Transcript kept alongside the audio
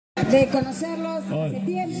de conocerlos hace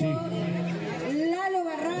tiempo. Lalo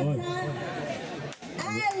Barraza,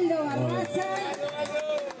 Aldo Barraza,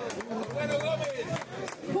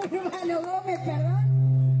 Urbano Gómez, perdón,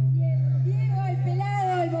 y el Diego, el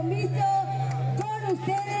pelado, el bombito, con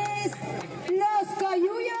ustedes, Los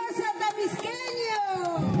Coyuyos Atamisqueños.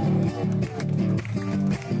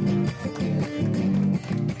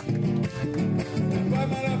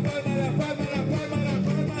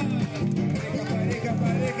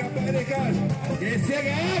 Que se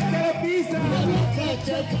haga la pista. La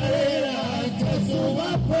chacarera que suba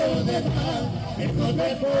por detrás, el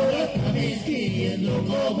corre por Atamisqueños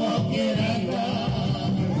como quiera andar.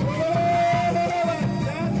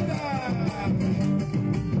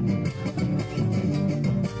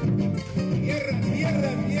 Tierra.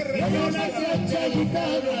 Y hay una chacha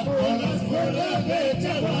guitarra por las cuerdas de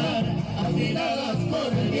chaval, afinadas por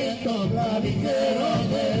el viento, clavijero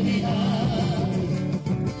de mirar.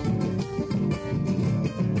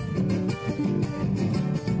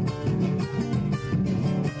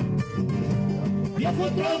 Viejo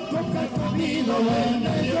tronco carcomido en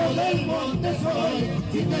medio del monte soy,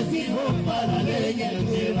 si te sirvo para leña,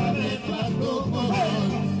 llévame pa' tu fogón.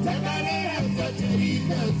 Chacareras,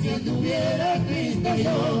 chacheritas, si anduviera triste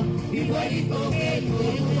yo, igualito que el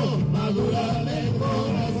coyuyo, madurame el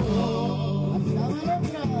corazón.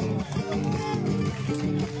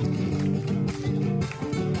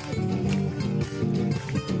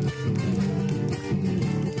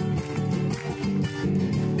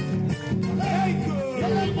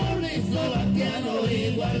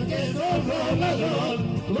 Igual que zorro ladrón,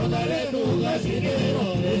 ródale tu gallinero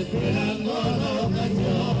esperando la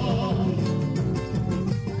ocasión.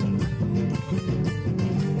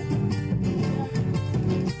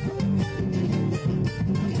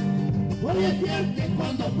 Voy a espiarte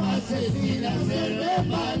cuando pases sin hacerme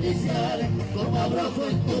maliciar, como abrojo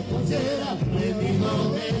en tu pulsera, prendido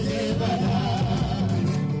me llevará.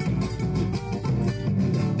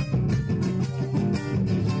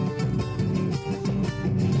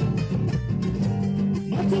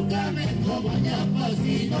 Machucame como ñapa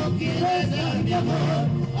si no quieres dar mi amor,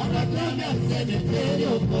 arrastrame al cementerio,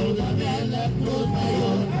 colgame en la cruz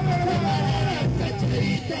mayor. Chacareras,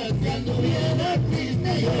 cacheritas, si anduviera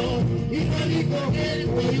triste yo, igualito que el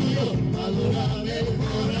coyuyo, madurame el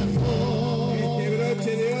corazón. Este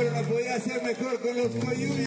broche de oro no podía ser mejor con los coyuyos.